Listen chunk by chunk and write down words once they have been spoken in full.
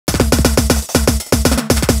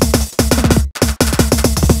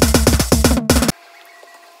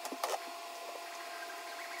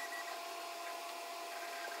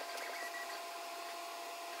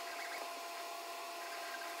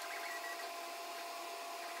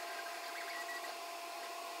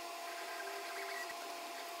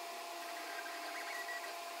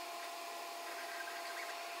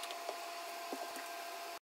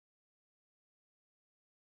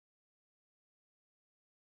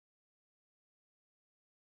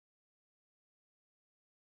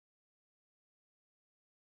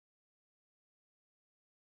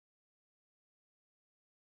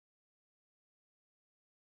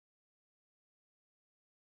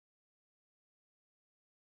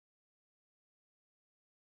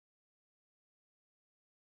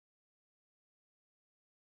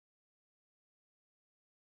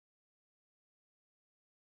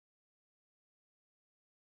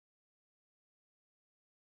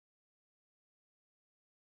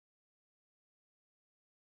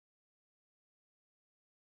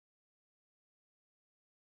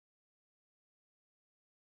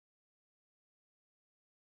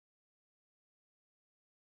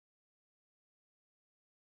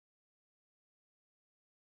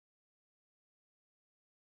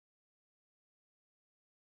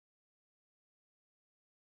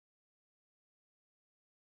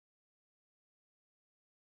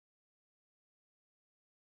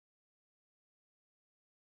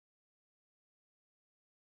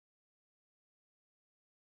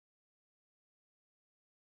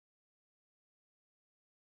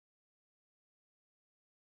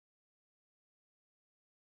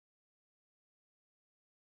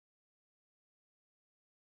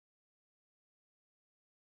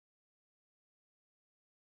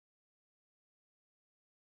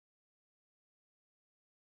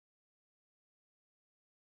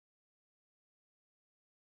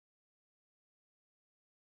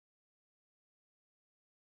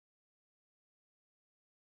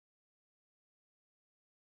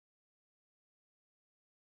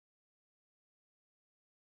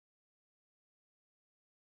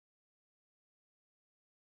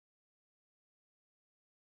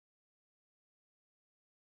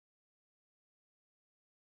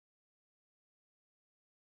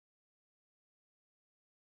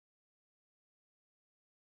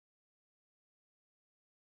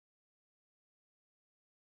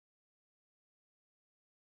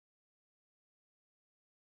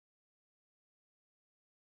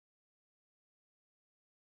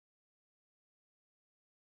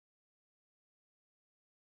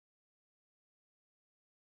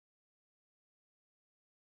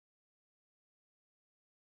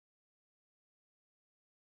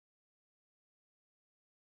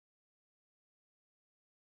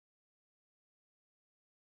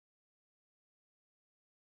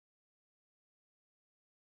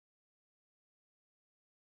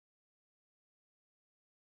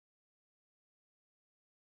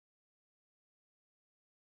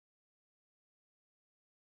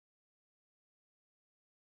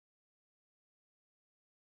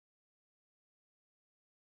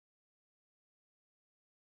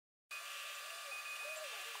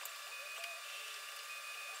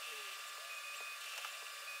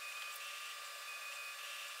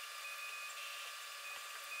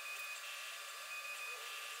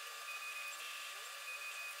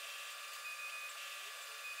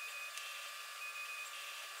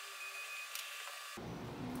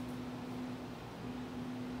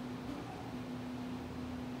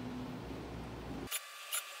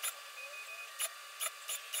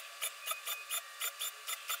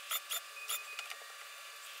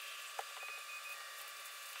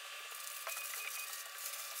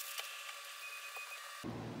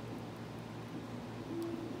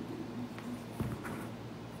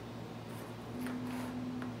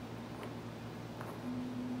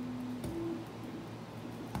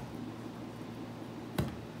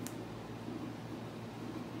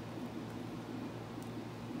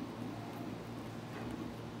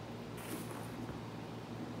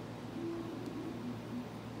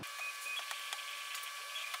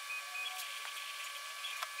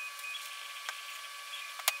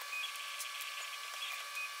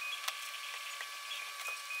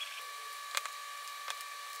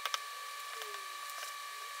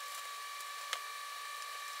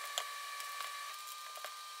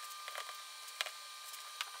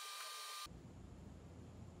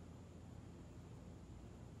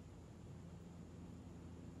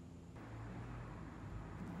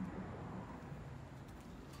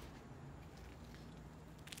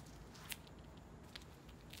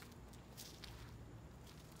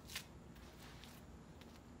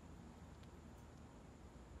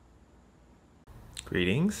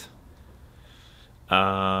Greetings.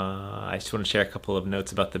 I just want to share a couple of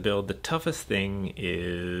notes about the build. The toughest thing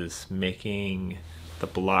is making the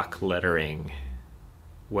block lettering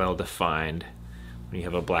well defined when you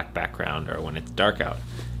have a black background or when it's dark out.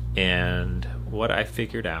 And what I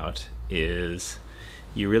figured out is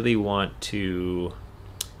you really want to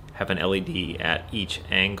have an LED at each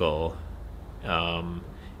angle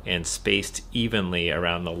and spaced evenly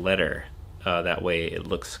around the letter. That way it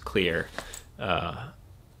looks clear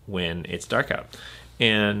when it's dark out.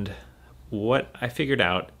 And what I figured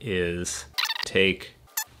out is take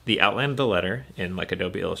the outline of the letter in like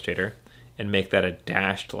Adobe Illustrator and make that a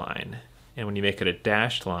dashed line. And when you make it a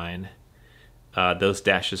dashed line, those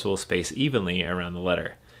dashes will space evenly around the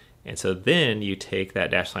letter. And so then you take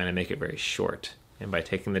that dashed line and make it very short. And by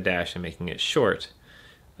taking the dash and making it short,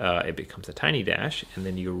 it becomes a tiny dash, and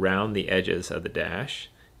then you round the edges of the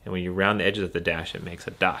dash. And when you round the edges of the dash, it makes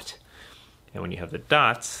a dot. And when you have the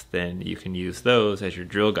dots, then you can use those as your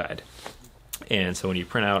drill guide. And so when you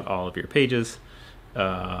print out all of your pages,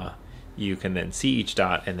 you can then see each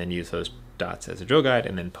dot and then use those dots as a drill guide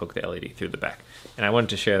and then poke the LED through the back. And I wanted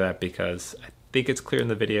to share that because I think it's clear in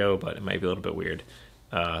the video, but it might be a little bit weird.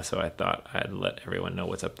 So I thought I'd let everyone know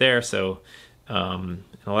what's up there. So in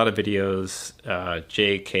a lot of videos,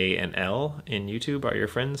 J, K, and L in YouTube are your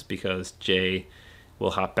friends because J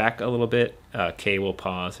will hop back a little bit, K will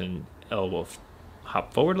pause, and L will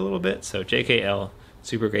hop forward a little bit. So J, K, L,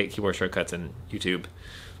 super great keyboard shortcuts in YouTube.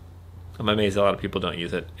 I'm amazed a lot of people don't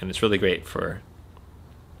use it, and it's really great for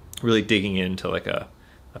really digging into like a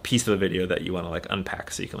piece of a video that you want to like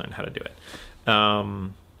unpack so you can learn how to do it.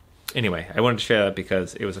 Anyway, I wanted to share that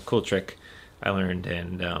because it was a cool trick I learned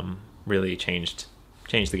and really changed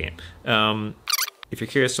the game. If you're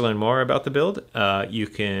curious to learn more about the build, you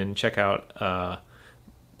can check out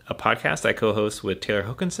a podcast I co-host with Taylor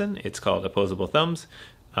Hokanson. It's called Opposable Thumbs.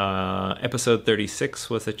 Episode 36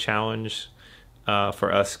 was a challenge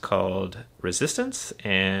for us called Resistance,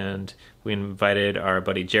 and we invited our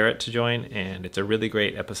buddy Jarrett to join, and it's a really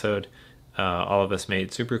great episode. All of us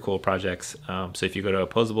made super cool projects. So if you go to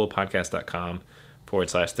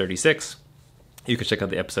opposablepodcast.com/36, you can check out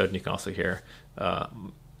the episode, and you can also hear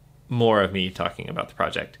more of me talking about the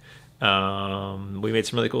project. We made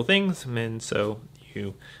some really cool things, and so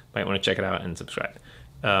you might want to check it out and subscribe.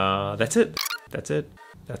 That's it.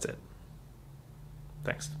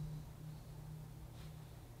 Thanks.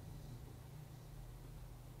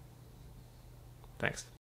 Thanks.